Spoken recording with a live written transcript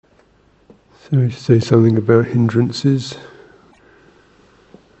So we say something about hindrances.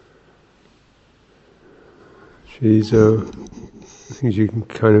 These things you can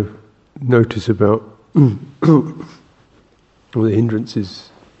kind of notice about all the hindrances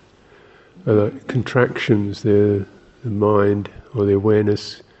are like contractions. The mind or the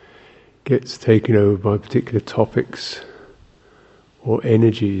awareness gets taken over by particular topics or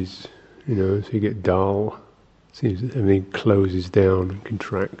energies, so you get dull. Seems that everything closes down and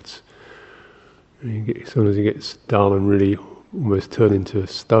contracts. And sometimes it gets dull and really almost turn into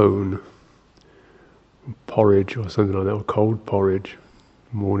stone, porridge or something like that, or cold porridge.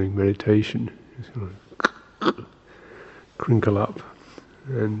 Morning meditation, just kind of crinkle up,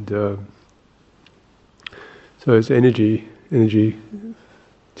 and so it's energy. Energy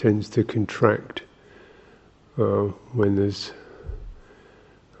tends to contract when there's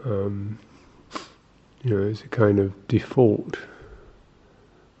it's a kind of default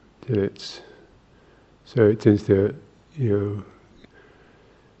that it's. So it tends to,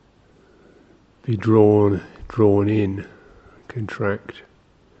 be drawn in, contract,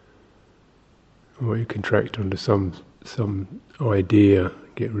 or you contract under some idea,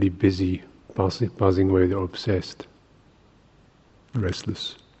 get really busy, buzzing away, they're obsessed,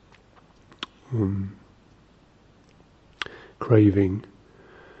 restless, craving,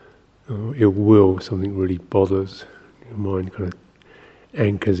 or ill will. Something really bothers your mind, kind of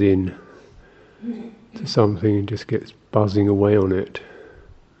anchors in to something and just gets buzzing away on it.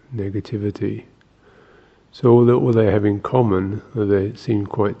 Negativity. So all they have in common, though they seem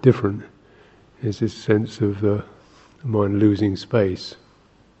quite different, is this sense of the mind losing space.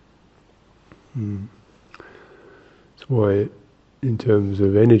 That's why, in terms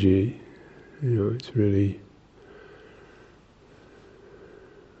of energy, it's really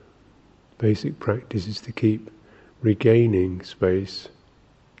basic practice is to keep regaining space.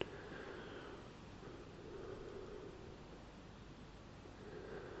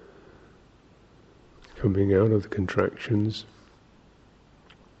 Coming out of the contractions.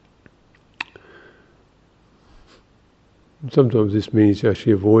 And sometimes this means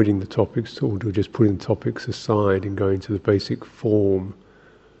actually avoiding the topics, or just putting the topics aside and going to the basic form,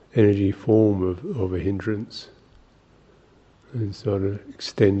 energy form of a hindrance, and sort of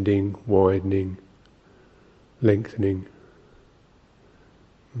extending, widening, lengthening.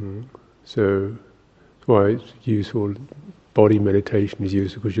 So that's why it's useful. Body meditation is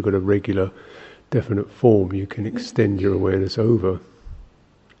useful because you've got a regular, definite form you can extend your awareness over.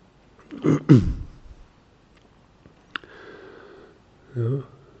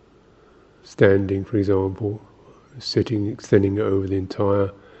 Standing, for example, sitting, extending it over the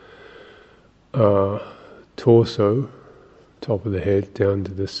entire torso, top of the head down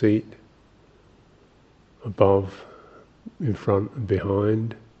to the seat, above, in front and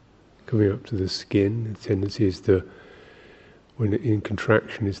behind, coming up to the skin. The tendency is to, when in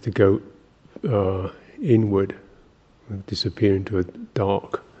contraction, is to go inward, disappear into a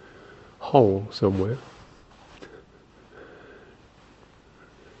dark hole somewhere,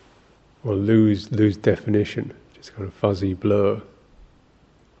 or lose definition, just kind of fuzzy blur.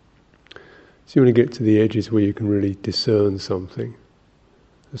 So you want to get to the edges where you can really discern something.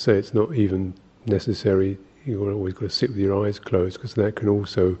 I say it's not even necessary. You've always got to sit with your eyes closed, because that can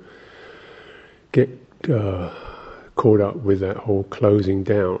also get caught up with that whole closing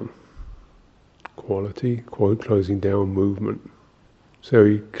down quality, closing down movement. So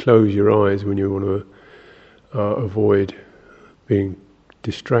you close your eyes when you want to avoid being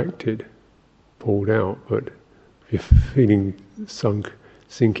distracted, pulled out. But if you're feeling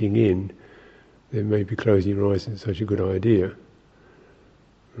sinking in, then maybe closing your eyes isn't such a good idea.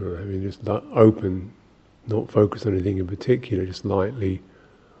 Just open, not focus on anything in particular, just lightly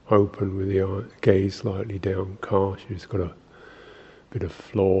open with the gaze slightly downcast. You've just got a bit of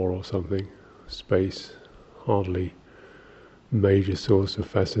floor or something, space, hardly major source of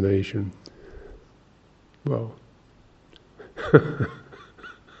fascination. Well,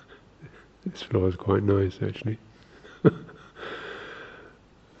 this floor is quite nice actually.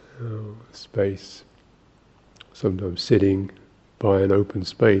 Space. Sometimes sitting by an open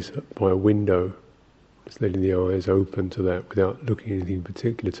space, by a window, just letting the eyes open to that without looking at anything in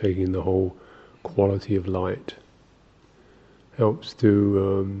particular, taking in the whole quality of light. Helps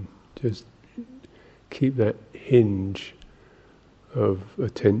to just keep that hinge of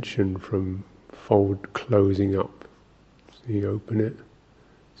attention from closing up. So you open it,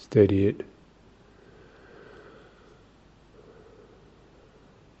 steady it.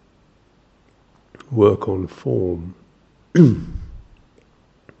 Work on form.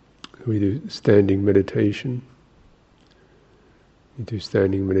 We do standing meditation. You do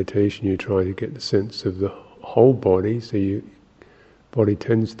standing meditation, you try to get the sense of the whole body, so your body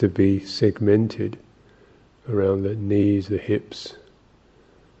tends to be segmented around the knees, the hips,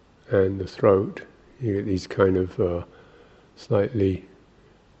 and the throat. You get these kind of slightly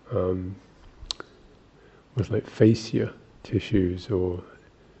almost like fascia tissues or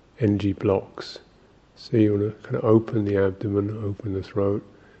energy blocks. So you want to kind of open the abdomen, open the throat,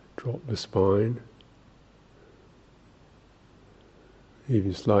 drop the spine,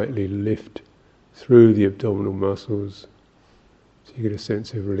 even slightly lift through the abdominal muscles, so you get a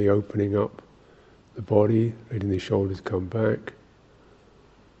sense of really opening up the body, letting the shoulders come back,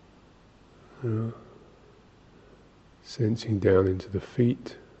 sensing down into the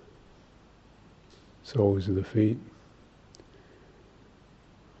feet, soles of the feet,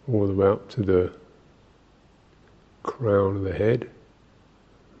 all the way up to the crown of the head,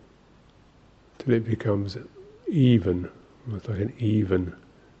 till it becomes even, almost like an even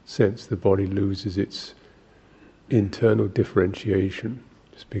sense. The body loses its internal differentiation,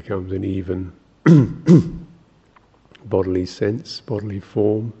 just becomes an even bodily sense, bodily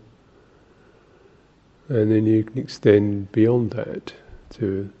form. And then you can extend beyond that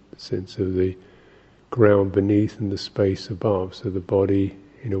to the sense of the ground beneath and the space above. So the body,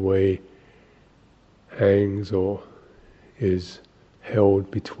 in a way, hangs or is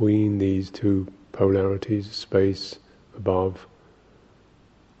held between these two polarities, space above,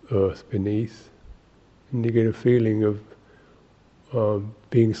 earth beneath. And you get a feeling of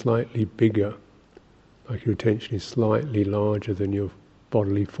being slightly bigger, like your attention is slightly larger than your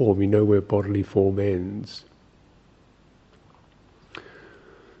bodily form. You know where bodily form ends.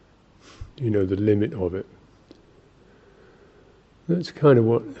 You know the limit of it. That's kind of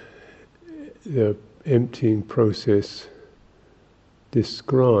what the emptying process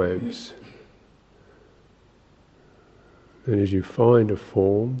describes. And as you find a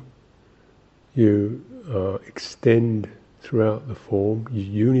form, you extend throughout the form, you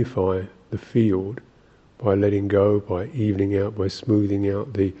unify the field by letting go, by evening out, by smoothing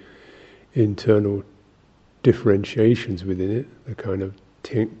out the internal differentiations within it, the kind of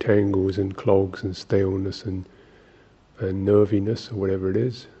tangles and clogs and staleness and nerviness or whatever it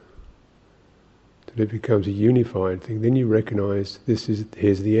is, till it becomes a unified thing. Then you recognize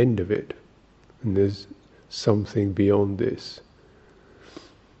here's the end of it, and there's something beyond this.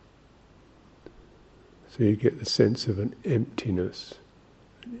 So you get the sense of an emptiness,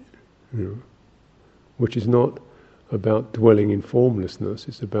 which is not about dwelling in formlessness,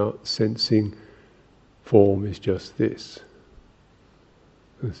 it's about sensing form is just this.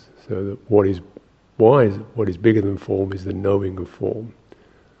 So that what is bigger than form is the knowing of form.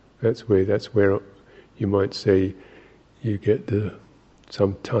 That's where you might say you get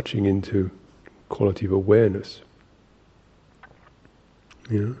some touching into quality of awareness.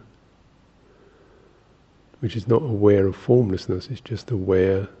 Which is not aware of formlessness, it's just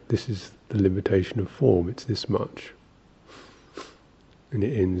aware this is the limitation of form, it's this much. And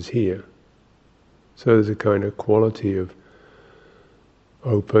it ends here. So there's a kind of quality of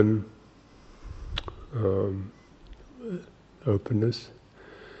openness.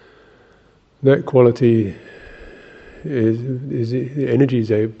 That quality is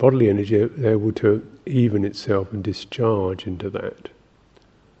energy, bodily energy, able to even itself and discharge into that.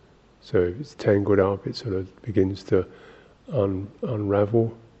 So if it's tangled up, it sort of begins to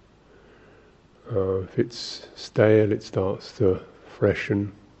unravel. If it's stale, it starts to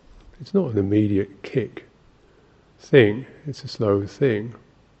freshen. It's not an immediate kick thing, it's a slow thing.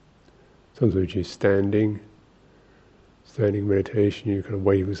 Sometimes you're standing meditation, you're kind of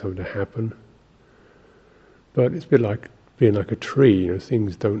waiting for something to happen. But it's a bit like being like a tree,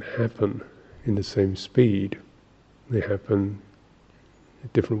 things don't happen in the same speed. They happen a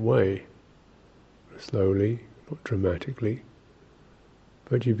different way, slowly, not dramatically,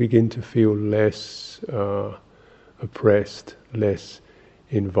 but you begin to feel less oppressed, less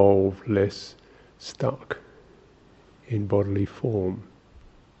involved, less stuck in bodily form.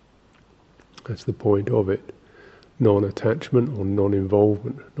 That's the point of it. Non-attachment or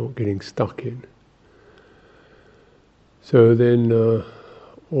non-involvement, not getting stuck in. So then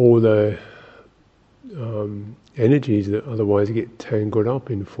all the energies that otherwise get tangled up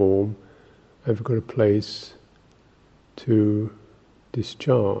in form have got a place to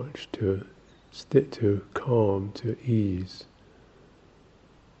discharge, to calm, to ease.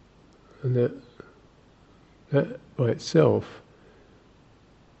 And that by itself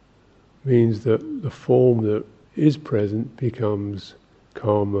means that the form that is present becomes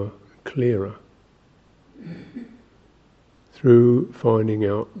calmer, clearer. Through finding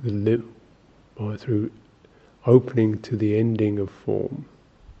out through opening to the ending of form.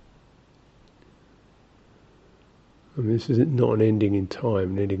 And this is not an ending in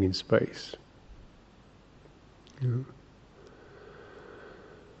time, an ending in space. You know?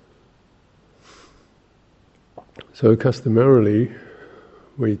 So customarily,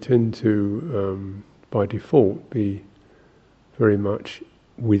 we tend to, by default, be very much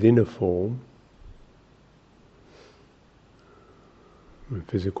within a form, a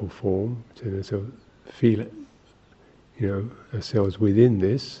physical form, so feel it, ourselves within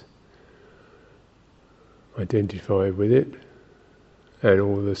this, identify with it, and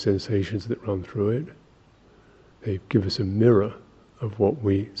all the sensations that run through it. They give us a mirror of what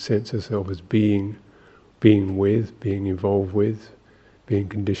we sense ourselves as being with, being involved with, being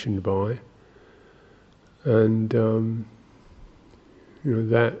conditioned by, and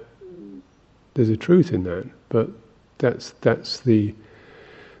that there's a truth in that, but that's the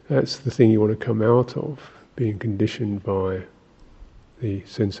thing you want to come out of, being conditioned by the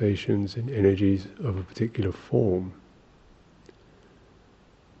sensations and energies of a particular form.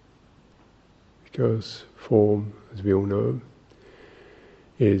 Because form, as we all know,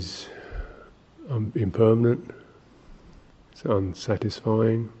 is impermanent, it's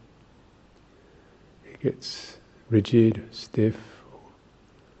unsatisfying, it gets rigid, stiff.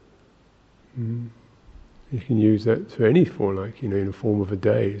 You can use that for any form, like in the form of a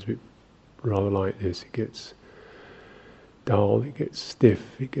day, it's a bit rather like this. It gets dull, it gets stiff,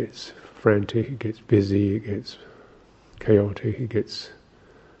 it gets frantic, it gets busy, it gets chaotic, it gets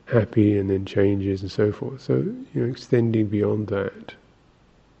happy and then changes and so forth. So, extending beyond that.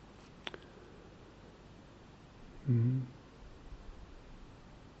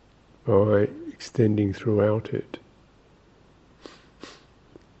 By extending throughout it.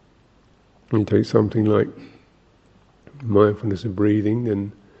 You take something like mindfulness of breathing,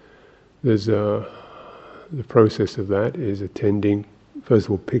 and there's the process of that is attending, first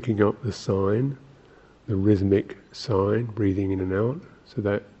of all, picking up the sign, the rhythmic sign, breathing in and out. So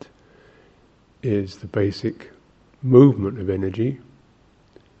that is the basic movement of energy.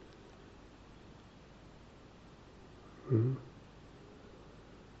 And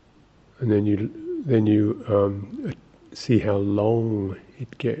then you see how long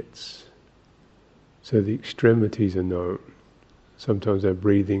it gets. So the extremities are known. Sometimes our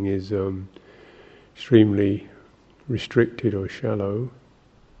breathing is extremely restricted or shallow.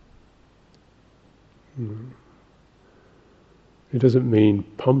 It doesn't mean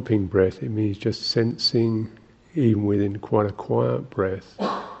pumping breath, it means just sensing, even within quite a quiet breath,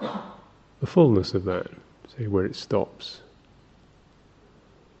 the fullness of that, see where it stops.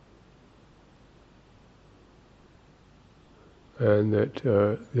 And that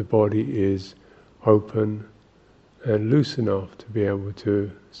the body is open and loose enough to be able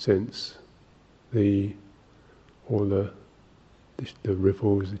to sense all the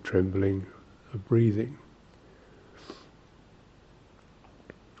ripples, the trembling of breathing.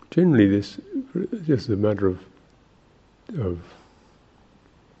 Generally, this is just a matter of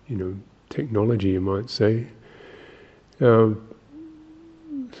technology, you might say. It's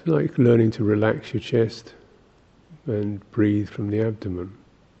like learning to relax your chest and breathe from the abdomen.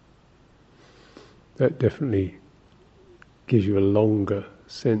 That definitely gives you a longer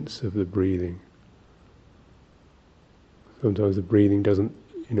sense of the breathing. Sometimes the breathing doesn't,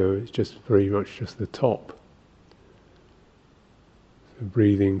 it's just very much just the top. So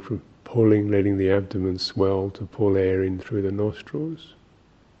breathing from letting the abdomen swell to pull air in through the nostrils.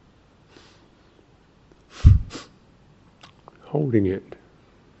 Holding it,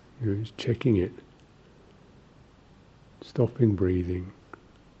 just checking it. Stopping breathing.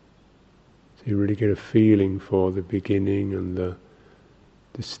 So you really get a feeling for the beginning and the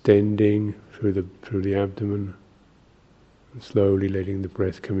distending through the abdomen, and slowly letting the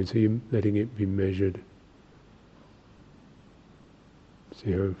breath come in. So you're letting it be measured.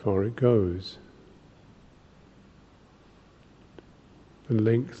 See how far it goes. The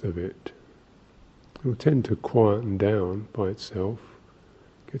length of it. It will tend to quieten down by itself.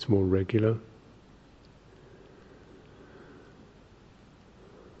 Gets more regular.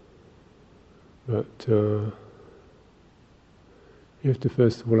 But you have to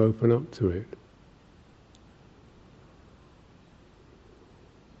first of all open up to it.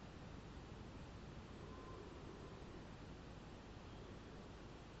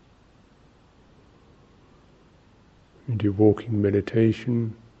 You do walking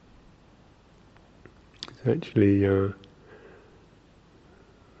meditation. It's actually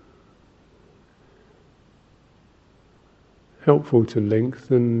helpful to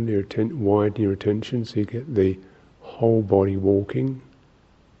lengthen widen your attention so you get the whole body walking,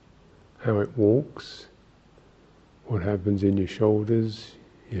 how it walks, what happens in your shoulders,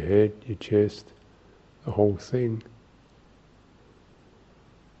 your head, your chest, the whole thing.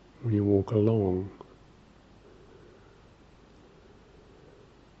 When you walk along,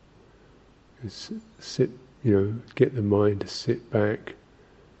 sit, get the mind to sit back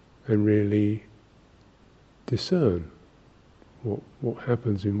and really discern what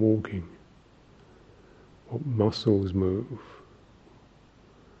happens in walking, what muscles move,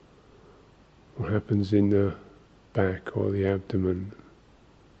 what happens in the back or the abdomen,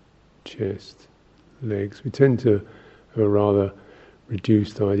 chest, legs. We tend to have a rather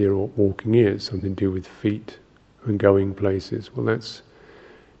reduced idea of what walking is, something to do with feet and going places. Well,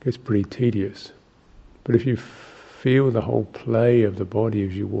 gets pretty tedious. But if you feel the whole play of the body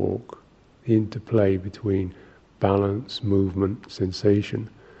as you walk, the interplay between balance, movement, sensation,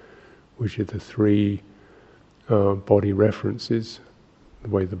 which are the three body references, the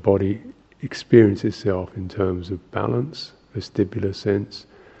way the body experiences itself in terms of balance, vestibular sense,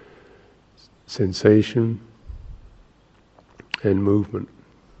 sensation, and movement.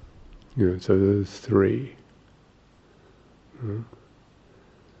 So there's three. You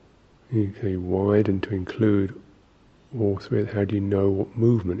can widen to include all three. How do you know what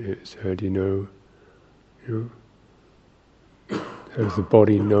movement is? How do you know? How does the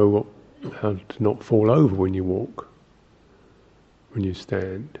body know how to not fall over when you walk, when you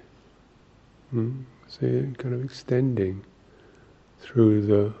stand? So you're kind of extending through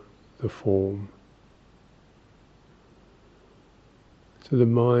the form. So the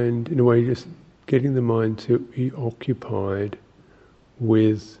mind, in a way, just getting the mind to be occupied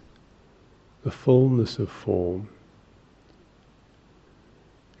with the fullness of form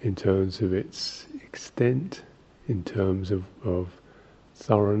in terms of its extent, in terms of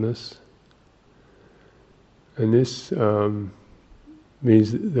thoroughness. And this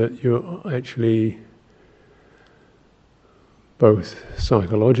means that you're actually both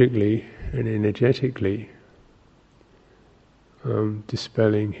psychologically and energetically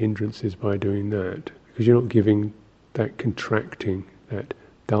dispelling hindrances by doing that, because you're not giving that contracting, that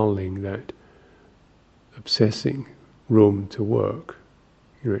dulling, that obsessing room to work.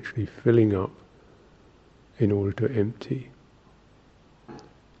 You're actually filling up in order to empty.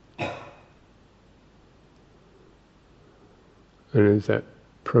 And as that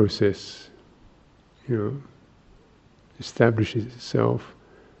process, establishes itself,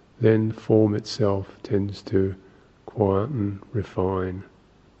 then form itself tends to quieten, refine.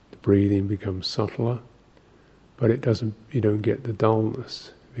 The breathing becomes subtler, but you don't get the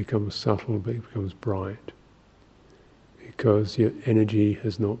dullness. It becomes subtle, but it becomes bright. Because your energy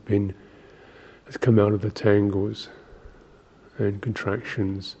has come out of the tangles and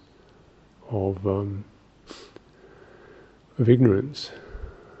contractions of ignorance,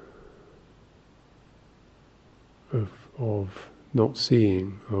 of not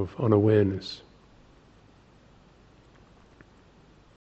seeing, of unawareness.